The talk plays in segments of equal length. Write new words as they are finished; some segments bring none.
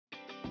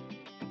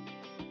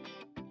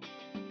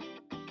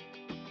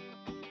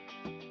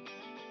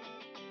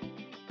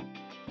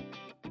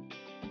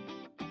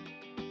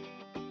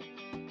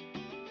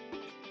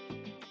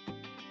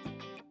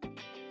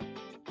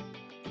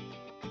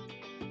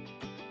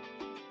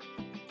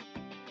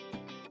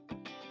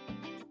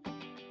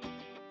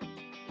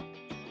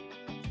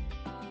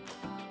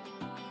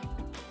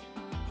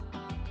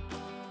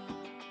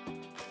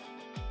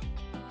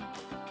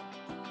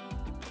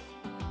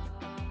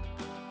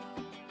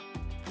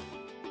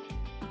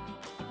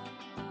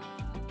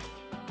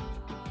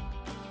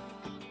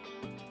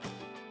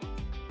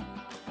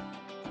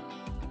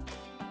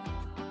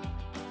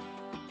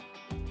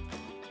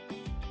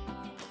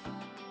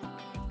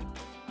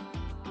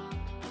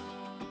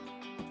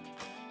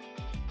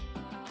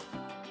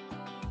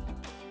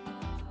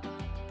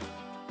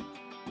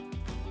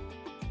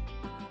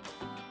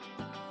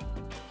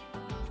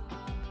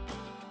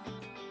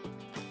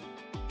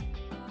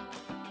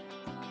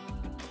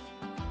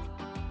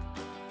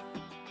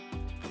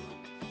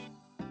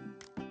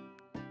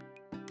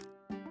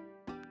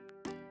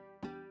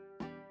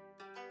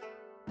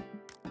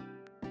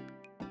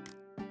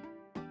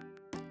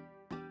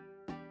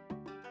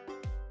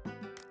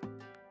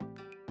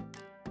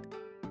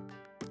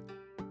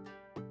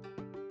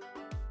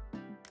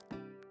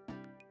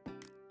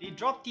The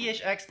Drop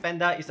THX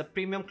Panda is a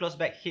premium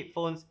close-back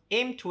headphones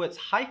aimed towards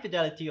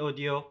high-fidelity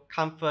audio,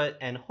 comfort,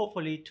 and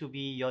hopefully to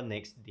be your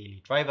next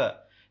daily driver.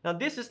 Now,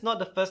 this is not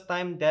the first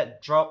time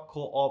that Drop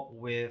co-op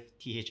with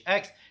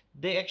THX.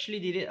 They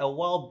actually did it a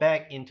while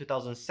back in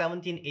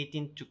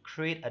 2017-18 to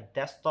create a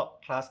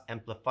desktop class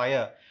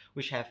amplifier,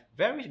 which have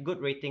very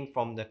good rating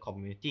from the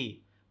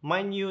community.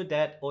 Mind you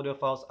that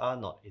audiophiles are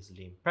not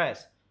easily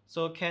impressed.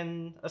 So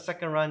can a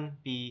second run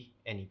be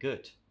any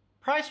good?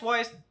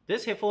 Price-wise,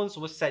 these headphones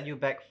will set you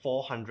back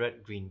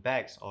 400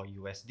 greenbacks or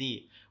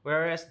USD,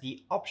 whereas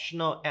the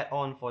optional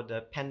add-on for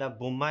the Panda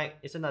boom mic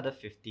is another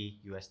 50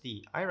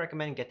 USD. I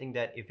recommend getting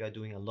that if you are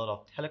doing a lot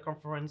of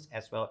teleconference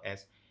as well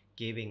as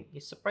gaming.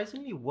 It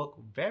surprisingly works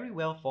very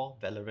well for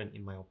Valorant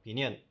in my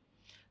opinion.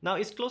 Now,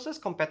 its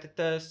closest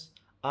competitors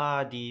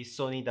are the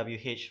Sony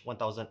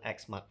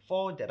WH-1000X Mark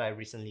IV that I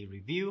recently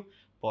reviewed,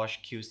 Bosch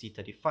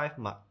QC35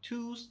 Mark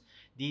IIs,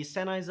 the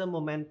Sennheiser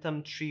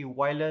Momentum 3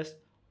 Wireless,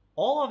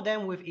 all of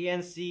them with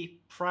ANC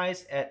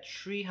priced at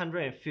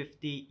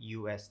 350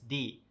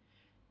 USD.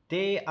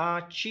 They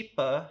are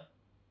cheaper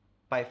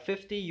by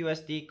 50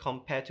 USD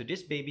compared to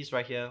these babies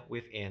right here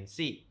with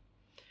ANC.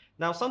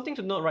 Now, something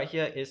to note right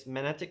here is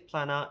magnetic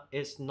planar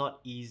is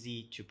not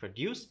easy to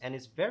produce and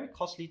it's very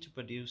costly to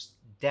produce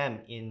them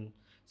in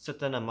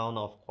certain amount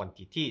of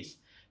quantities.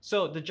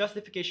 So the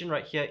justification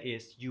right here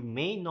is you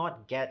may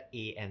not get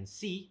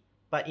ANC,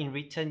 but in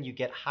return you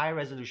get high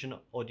resolution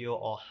audio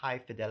or high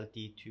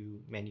fidelity to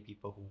many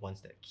people who wants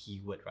that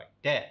keyword right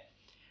there.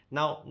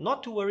 Now,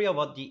 not to worry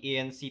about the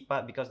ANC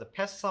part because the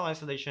passive sound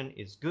isolation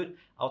is good.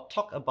 I'll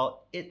talk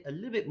about it a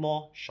little bit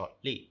more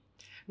shortly.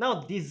 Now,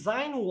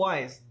 design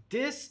wise,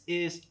 this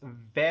is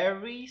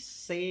very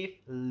safe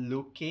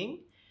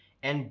looking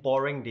and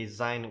boring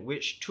design,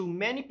 which to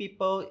many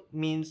people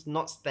means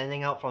not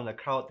standing out from the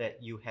crowd that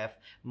you have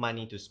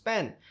money to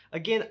spend.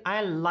 Again,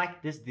 I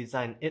like this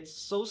design. It's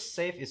so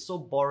safe, it's so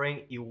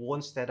boring, it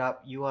won't stand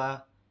up, you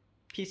are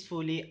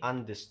peacefully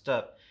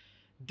undisturbed.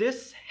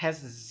 This has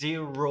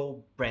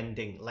zero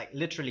branding, like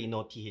literally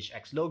no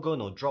THX logo,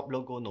 no Drop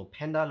logo, no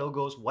Panda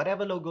logos,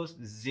 whatever logos,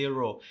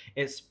 zero.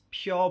 It's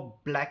pure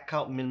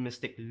blackout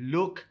minimalistic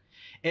look.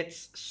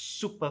 It's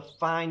super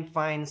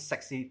fine,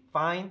 sexy,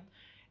 fine.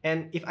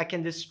 And if I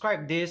can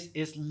describe this,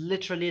 it's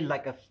literally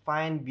like a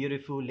fine,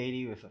 beautiful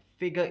lady with a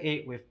figure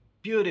 8 with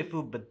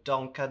beautiful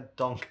badonka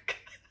donka.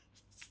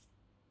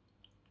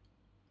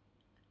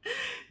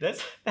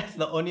 That's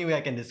the only way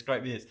I can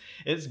describe this.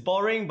 It's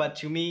boring, but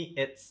to me,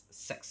 it's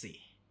sexy.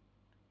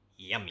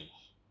 Yummy.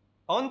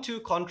 On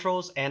to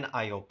controls and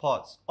I/O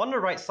ports. On the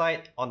right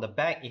side, on the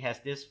back, it has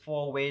this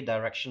 4-way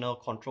directional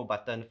control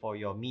button for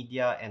your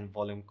media and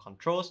volume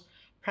controls.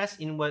 Press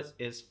inwards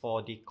is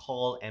for the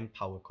call and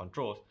power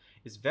controls.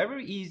 It's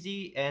very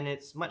easy and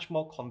it's much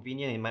more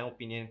convenient in my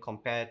opinion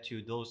compared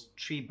to those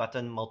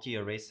 3-button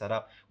multi-array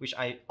setup, which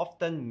I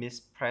often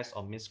mispress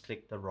or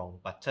misclick the wrong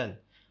button.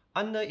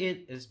 Under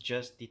it is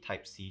just the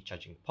Type-C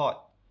charging port.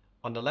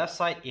 On the left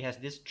side, it has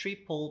this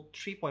 3-pole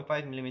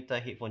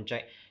 3.5mm headphone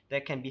jack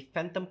that can be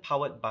phantom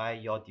powered by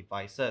your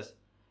devices.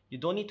 You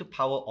don't need to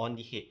power on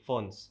the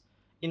headphones.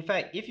 In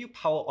fact, if you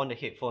power on the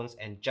headphones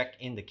and jack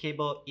in the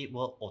cable, it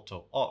will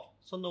auto off,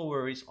 so no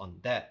worries on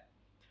that.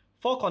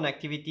 For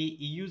connectivity,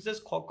 it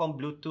uses Qualcomm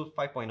Bluetooth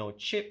 5.0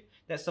 chip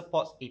that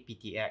supports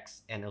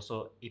aptX and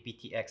also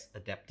aptX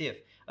adaptive.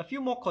 A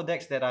few more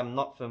codecs that I'm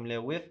not familiar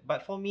with,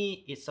 but for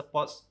me, it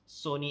supports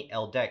Sony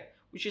LDAC,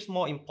 which is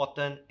more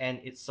important,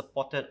 and it's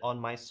supported on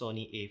my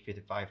Sony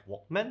A55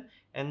 Walkman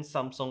and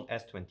Samsung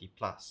S20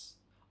 Plus.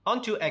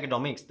 On to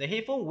ergonomics. The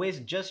headphone weighs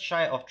just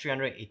shy of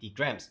 380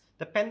 grams.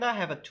 The Panda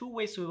have a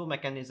 2-way swivel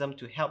mechanism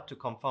to help to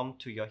conform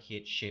to your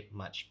head shape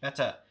much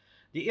better.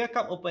 The ear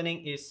cup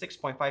opening is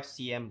 6.5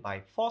 cm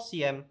by 4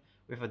 cm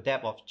with a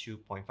depth of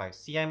 2.5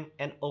 cm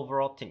and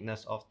overall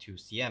thickness of 2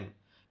 cm.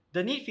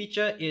 The neat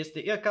feature is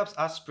the ear cups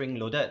are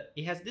spring-loaded.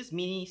 It has this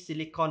mini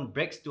silicone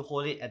brakes to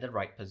hold it at the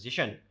right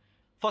position.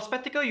 For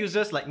spectacle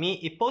users like me,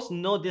 it poses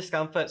no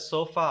discomfort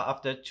so far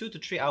after 2 to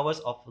 3 hours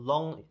of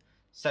long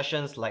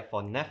sessions like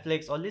for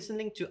Netflix or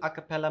listening to a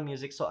cappella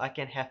music so I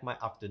can have my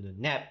afternoon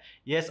nap.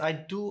 Yes, I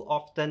do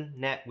often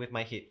nap with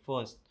my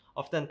headphones.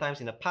 Oftentimes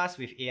in the past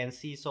with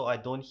ANC, so I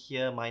don't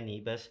hear my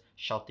neighbors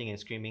shouting and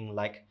screaming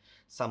like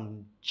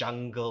some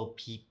jungle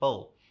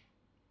people.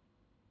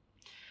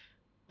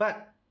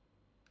 But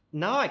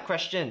now I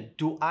question,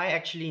 do I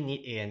actually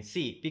need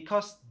ANC?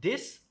 Because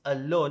this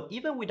alone,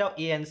 even without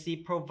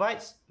ANC,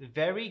 provides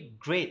very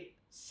great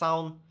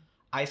sound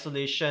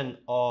isolation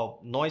or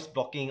noise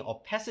blocking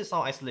or passive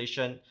sound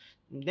isolation.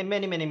 There are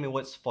many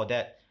words for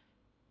that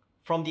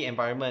from the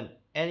environment.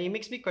 And it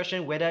makes me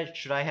question whether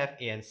should I have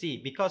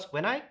ANC, because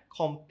when I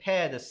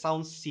compare the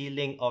sound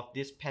ceiling of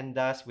these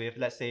Pandas with,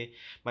 let's say,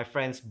 my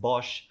friend's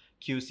Bosch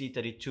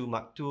QC32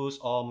 Mark IIs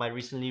or my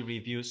recently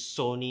reviewed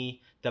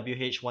Sony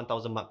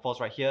WH-1000 Mark IVs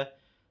right here,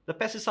 the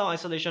passive sound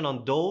isolation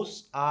on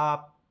those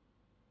are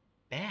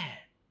bad.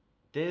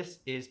 This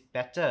is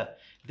better.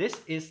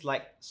 This is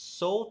like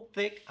so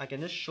thick. I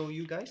can just show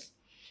you guys.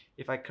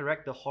 If I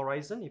correct the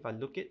horizon, if I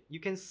look it, you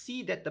can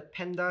see that the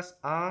Pandas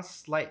are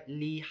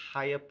slightly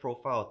higher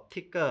profile,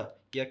 thicker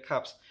ear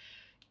cups.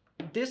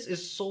 This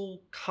is so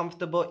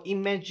comfortable.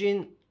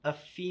 Imagine a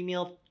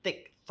female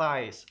thick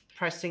thighs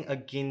pressing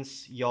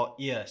against your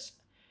ears.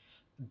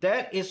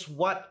 That is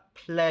what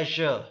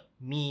pleasure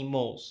me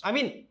most.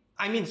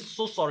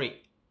 So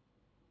sorry.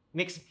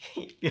 Makes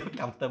me feel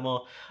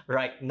comfortable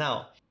right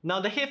now.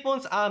 Now the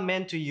headphones are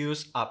meant to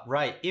use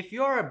upright. If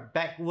you're a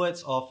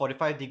backwards or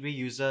 45-degree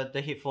user,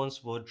 the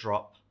headphones will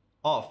drop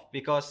off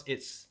because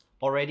it's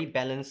already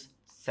balanced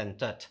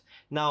centered.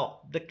 Now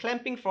the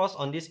clamping force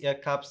on these ear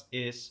cups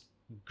is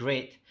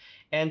great,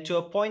 and to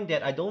a point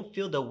that I don't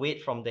feel the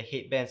weight from the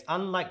headbands.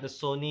 Unlike the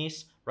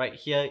Sony's right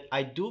here,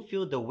 I do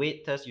feel the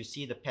weight as you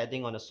see the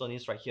padding on the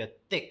Sony's right here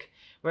thick.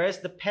 Whereas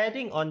the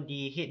padding on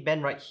the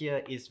headband right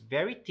here is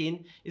very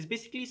thin. It's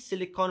basically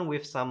silicone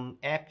with some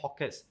air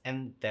pockets,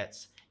 and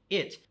that's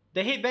it.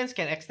 The headbands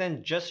can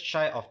extend just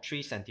shy of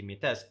 3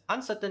 centimeters.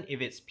 Uncertain if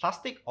it's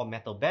plastic or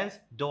metal bands,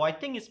 though I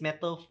think it's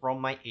metal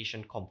from my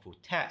Asian Kung Fu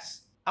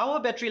test.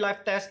 Our battery life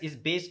test is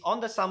based on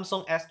the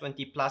Samsung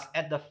S20 Plus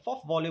at the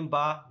 4th volume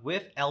bar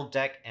with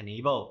LDAC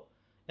enabled.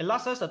 It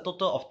lasts us a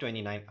total of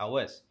 29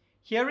 hours.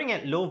 Hearing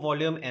at low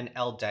volume and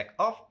LDAC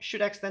off should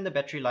extend the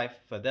battery life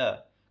further,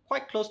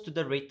 quite close to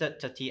the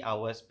rated 30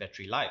 hours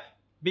battery life.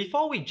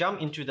 Before we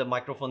jump into the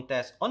microphone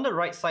test, on the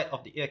right side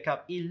of the ear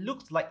cup, it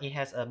looks like it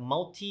has a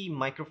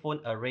multi-microphone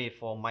array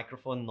for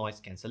microphone noise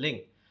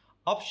cancelling.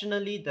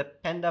 Optionally, the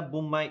Panda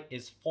boom mic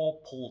is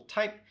 4-pole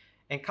type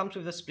and comes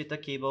with a splitter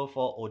cable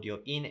for audio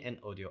in and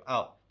audio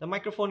out. The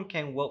microphone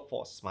can work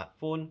for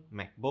smartphone,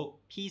 MacBook,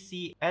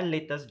 PC, and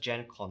latest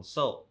gen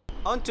console.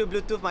 On to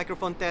Bluetooth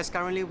microphone test.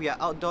 Currently we are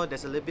outdoor,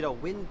 there's a little bit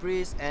of wind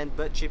breeze and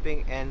bird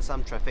chirping and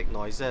some traffic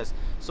noises.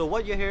 So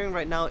what you're hearing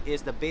right now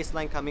is the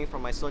baseline coming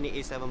from my Sony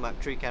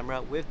A7M2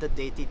 camera with the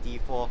Deity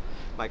D4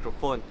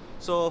 microphone.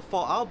 So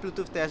for our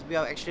Bluetooth test, we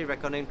are actually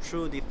recording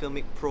through the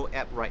Filmic Pro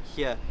app right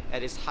here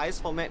at its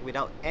highest format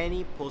without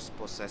any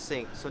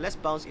post-processing. So let's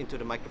bounce into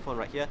the microphone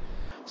right here.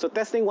 So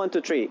testing 1,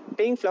 2, 3.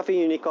 Pink fluffy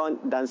unicorn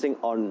dancing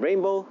on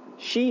rainbow.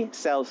 She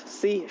sells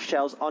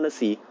seashells on the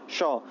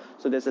seashore.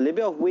 So there's a little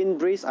bit of wind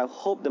breeze. I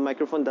hope the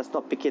microphone does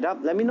not pick it up.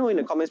 Let me know in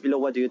the comments below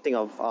what do you think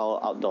of our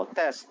outdoor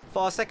test.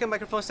 For our second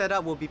microphone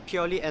setup will be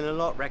purely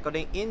analog,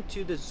 recording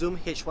into the Zoom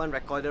H1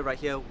 recorder right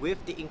here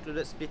with the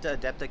included splitter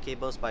adapter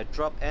cables by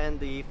Drop and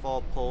the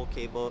 4-pole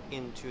cable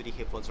into the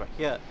headphones right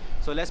here.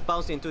 So let's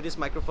bounce into this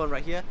microphone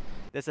right here.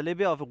 There's a little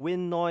bit of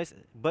wind noise,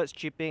 birds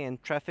chirping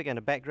and traffic in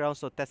the background,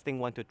 so testing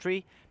 1, 2,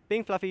 3.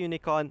 Pink fluffy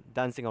unicorn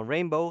dancing on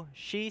rainbow.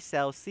 She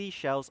sells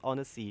seashells on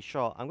the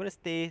seashore. I'm going to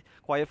stay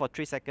quiet for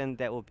 3 seconds.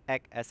 That will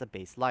act as a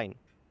baseline.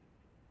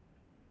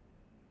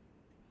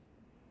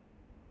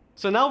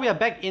 So now we are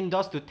back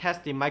indoors to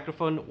test the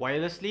microphone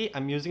wirelessly.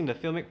 I'm using the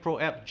Filmic Pro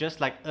app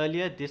just like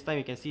earlier. This time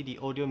you can see the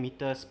audio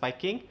meter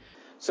spiking.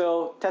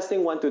 So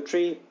testing 1, 2,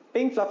 3.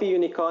 Pink fluffy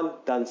unicorn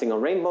dancing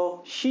on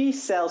rainbow. She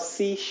sells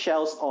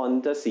seashells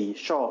on the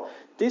seashore.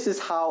 This is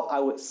how I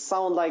would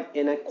sound like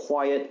in a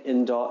quiet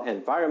indoor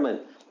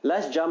environment.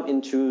 Let's jump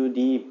into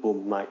the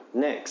boom mic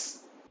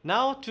next.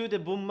 Now to the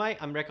boom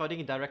mic, I'm recording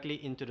it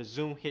directly into the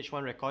Zoom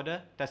H1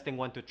 recorder. Testing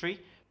 1, 2, 3.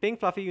 Pink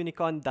fluffy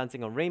unicorn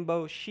dancing on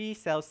rainbow. She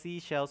sells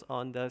seashells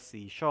on the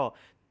seashore.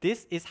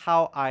 This is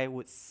how I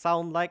would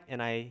sound like,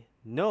 and I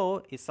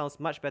know it sounds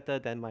much better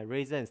than my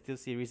Razer and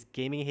SteelSeries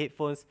gaming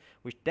headphones,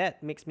 which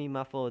that makes me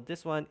muffle.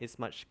 This one is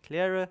much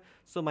clearer,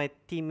 so my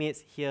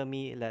teammates hear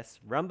me less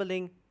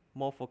rumbling,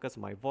 more focus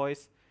on my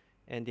voice,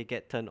 and they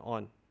get turned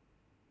on.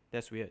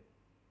 That's weird.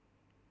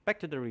 Back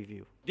to the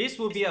review. This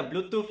will be a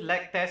Bluetooth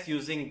lag test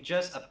using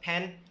just a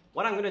pen.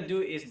 What I'm going to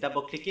do is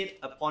double click it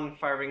upon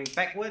firing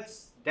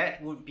backwards.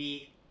 That would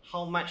be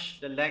how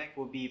much the lag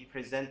will be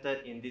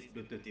presented in this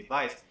Bluetooth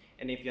device.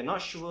 And if you're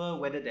not sure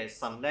whether there's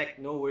some lag,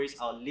 no worries,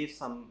 I'll leave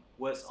some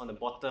words on the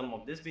bottom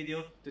of this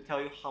video to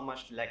tell you how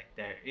much lag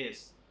there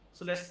is.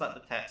 So let's start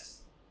the test.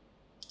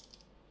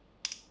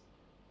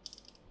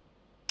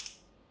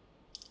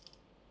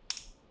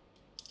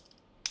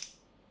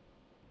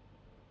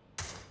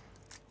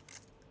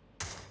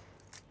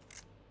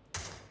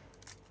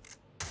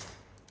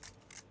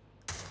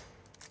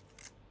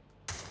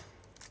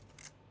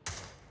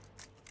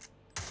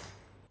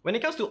 When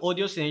it comes to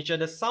audio signature,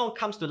 the sound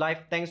comes to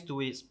life thanks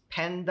to its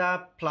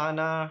Panda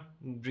Planar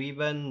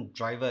driven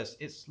drivers.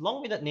 Its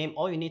long-winded name,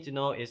 all you need to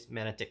know is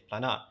magnetic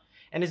planar.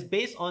 And it's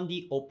based on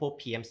the Oppo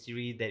PM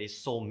series that is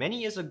sold many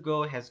years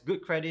ago, has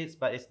good credits,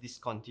 but it's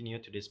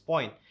discontinued to this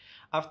point.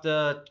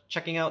 After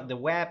checking out the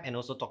web and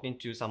also talking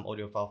to some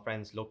audiophile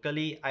friends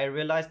locally, I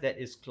realized that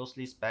it's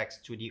closely specs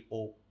to the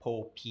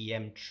Oppo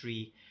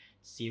PM3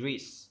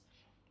 series.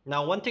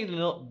 Now, one thing to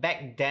note,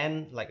 back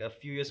then, like a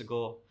few years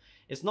ago,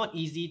 it's not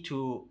easy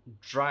to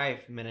drive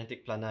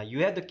magnetic planar.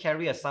 You have to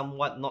carry a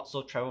somewhat not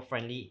so travel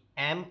friendly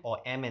amp or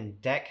amp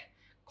and DAC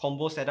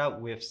combo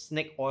setup with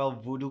snake oil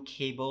voodoo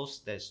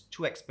cables that's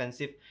too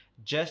expensive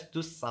just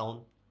to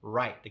sound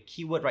right. The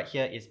keyword right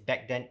here is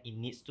back then it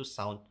needs to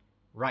sound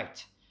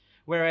right.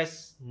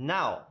 Whereas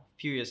now, a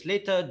few years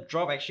later,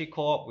 Drop actually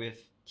co-op with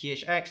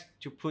THX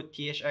to put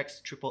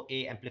THX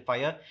AAA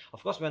amplifier.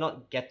 Of course, we're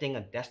not getting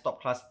a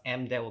desktop class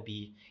amp that will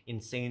be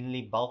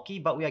insanely bulky,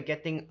 but we are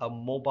getting a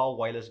mobile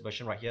wireless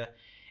version right here,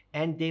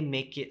 and they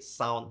make it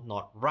sound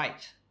not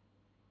right.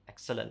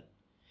 Excellent.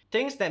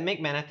 Things that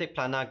make Magnetic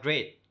Planar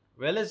great: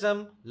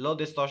 realism, low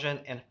distortion,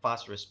 and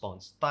fast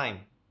response time.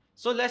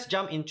 So let's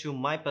jump into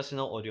my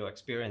personal audio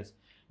experience.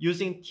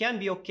 Using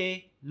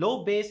TNBOK,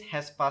 low bass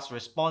has fast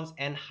response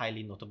and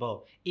highly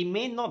notable. It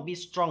may not be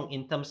strong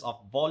in terms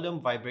of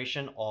volume,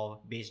 vibration, or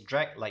bass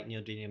drag like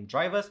neodymium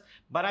drivers,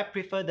 but I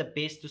prefer the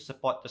bass to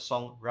support the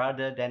song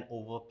rather than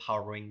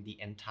overpowering the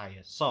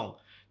entire song.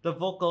 The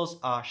vocals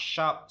are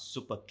sharp,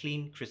 super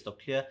clean, crystal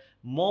clear,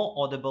 more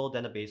audible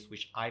than the bass,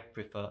 which I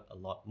prefer a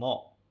lot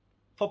more.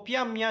 For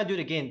Pia Mia Do It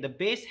Again, the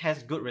bass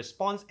has good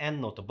response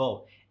and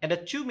notable. At the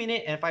 2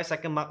 minute and 5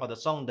 second mark of the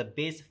song, the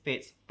bass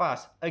fades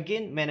fast.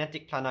 Again,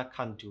 Magnetic Planar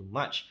can't do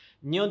much.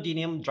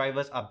 Neodymium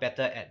drivers are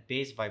better at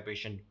bass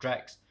vibration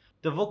drags.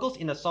 The vocals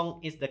in the song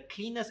is the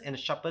cleanest and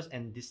sharpest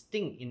and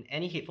distinct in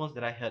any headphones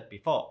that I heard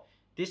before.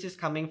 This is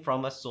coming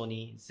from a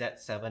Sony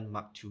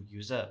Z7M2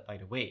 user, by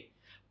the way.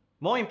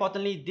 More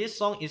importantly, this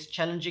song is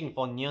challenging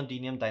for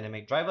neodymium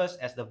dynamic drivers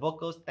as the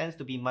vocals tends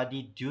to be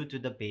muddy due to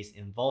the bass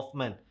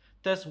involvement.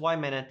 That's why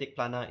Magnetic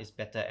Planar is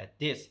better at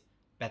this.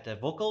 Better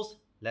vocals,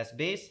 less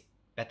bass,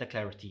 better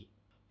clarity.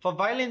 For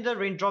violin the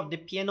raindrop, the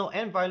piano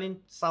and violin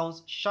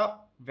sounds sharp,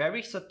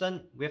 very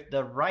certain with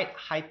the right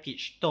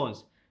high-pitched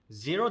tones.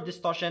 Zero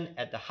distortion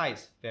at the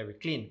highs, very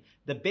clean.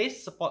 The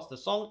bass supports the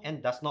song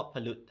and does not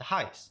pollute the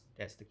highs.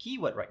 That's the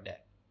keyword right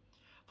there.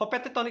 For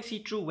pentatonic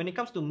see-through, when it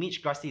comes to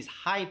Mitch Grassi's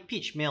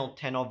high-pitched male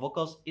tenor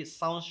vocals, it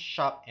sounds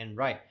sharp and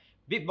right.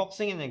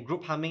 Beatboxing and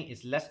group humming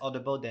is less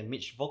audible than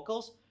Mitch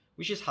vocals,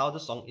 which is how the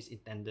song is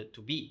intended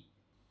to be.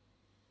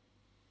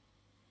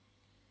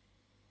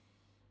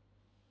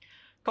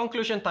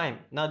 Conclusion time.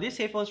 Now these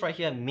headphones right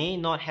here may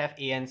not have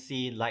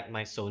ANC like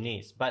my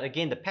Sony's, but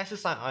again the passive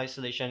sound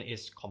isolation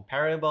is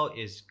comparable,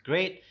 is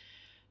great.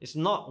 It's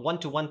not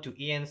one-to-one to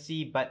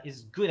ANC, but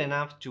it's good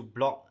enough to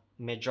block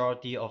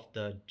majority of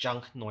the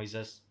junk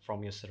noises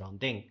from your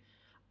surrounding.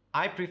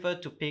 I prefer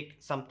to pick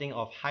something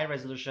of high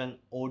resolution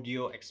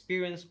audio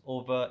experience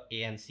over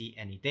ANC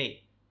any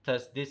day.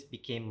 Thus, this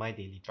became my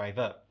daily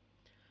driver.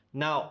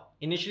 Now,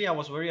 initially I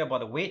was worried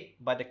about the weight,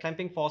 but the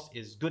clamping force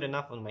is good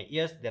enough on my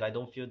ears that I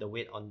don't feel the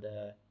weight on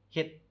the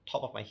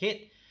top of my head.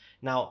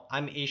 Now,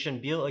 I'm Asian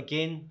build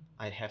again.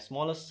 I have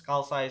smaller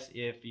skull size.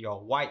 If you're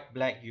white,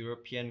 black,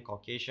 European,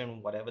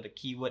 Caucasian, whatever the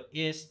keyword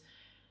is,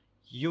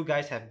 you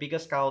guys have bigger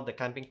skull, the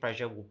clamping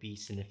pressure will be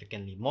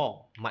significantly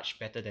more, much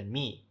better than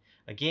me.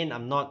 Again,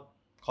 I'm not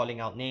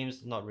calling out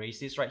names, not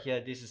racist right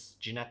here. This is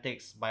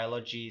genetics,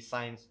 biology,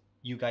 science.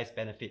 You guys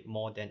benefit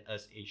more than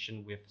us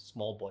Asian with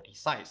small body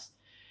size.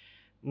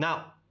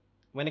 Now,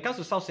 when it comes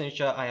to sound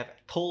signature, I have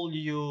told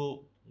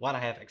you what I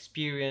have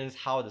experienced,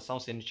 how the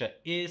sound signature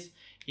is.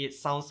 It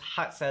sounds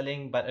hard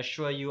selling, but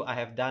assure you I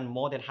have done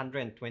more than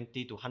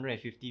 120 to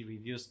 150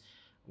 reviews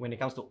when it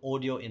comes to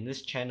audio in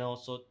this channel,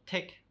 so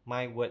take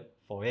my word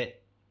for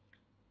it.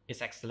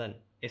 It's excellent.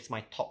 It's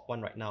my top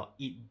one right now.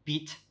 It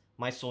beat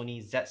my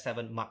Sony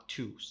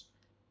Z7M2s,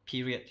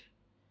 period.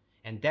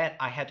 And that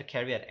I had to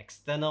carry an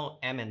external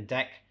amp and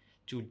DAC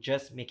to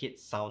just make it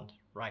sound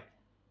right.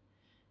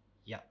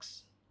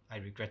 Yucks. I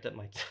regretted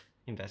my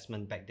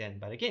investment back then.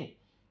 But again,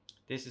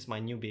 this is my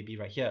new baby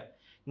right here.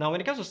 Now,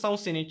 when it comes to sound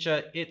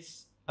signature,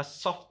 it's a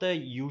softer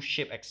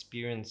U-shaped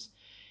experience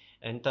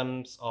in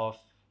terms of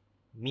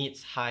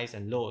mids, highs,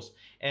 and lows.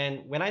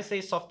 And when I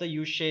say softer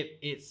U-shape,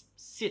 it's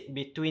sit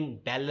between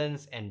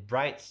balance and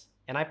brights.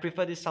 And I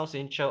prefer this sound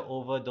signature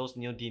over those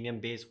neodymium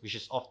bass, which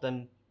is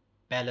often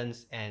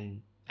balance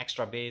and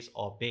extra bass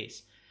or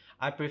bass.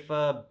 I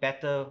prefer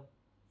better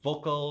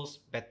vocals,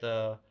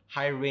 better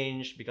high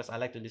range, because I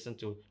like to listen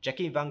to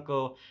Jackie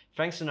Ivanko,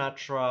 Frank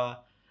Sinatra,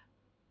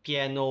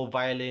 piano,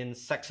 violin,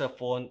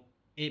 saxophone.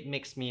 It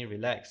makes me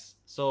relax.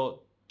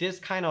 So this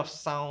kind of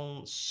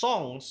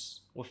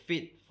songs will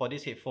fit for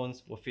these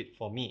headphones, will fit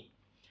for me.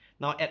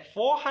 Now at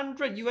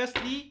 400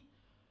 USD,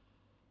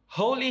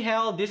 holy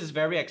hell, this is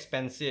very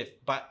expensive,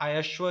 but I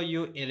assure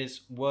you it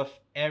is worth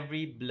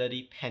every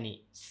bloody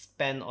penny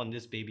spent on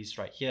these babies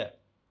right here.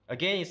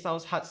 Again, it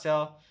sounds hard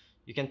sell.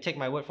 You can take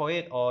my word for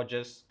it or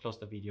just close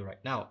the video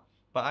right now.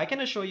 But I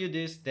can assure you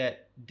this,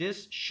 that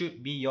this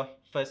should be your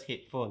first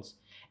headphones.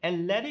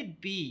 And let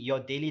it be your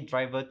daily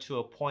driver to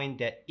a point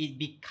that it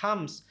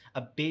becomes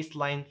a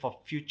baseline for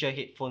future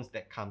headphones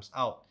that comes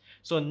out.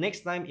 So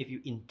next time if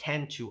you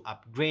intend to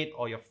upgrade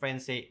or your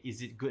friends say,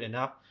 is it good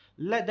enough?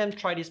 Let them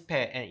try this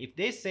pair, and if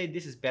they say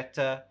this is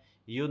better,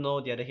 you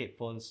know the other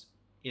headphones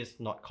is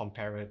not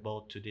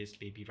comparable to this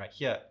baby right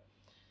here.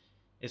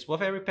 It's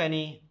worth every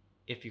penny.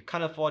 If you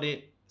can't afford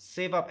it,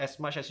 save up as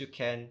much as you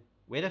can.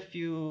 Wait a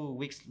few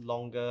weeks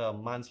longer or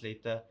months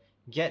later.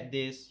 Get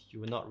this, you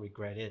will not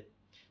regret it.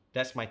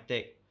 That's my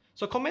take.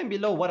 So comment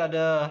below what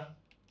other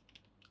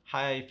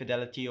high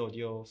fidelity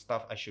audio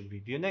stuff I should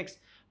review next.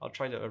 I'll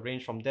try to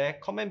arrange from there.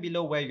 Comment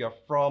below where you're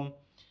from.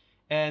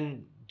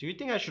 And Do you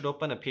think I should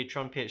open a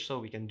Patreon page so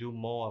we can do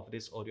more of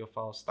this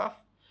audiophile stuff?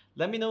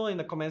 Let me know in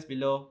the comments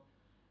below.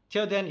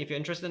 Till then, if you're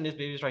interested in these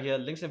babies right here,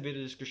 links in the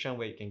video description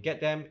where you can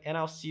get them, and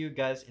I'll see you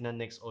guys in the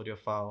next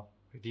audiophile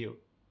review.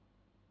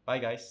 Bye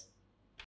guys.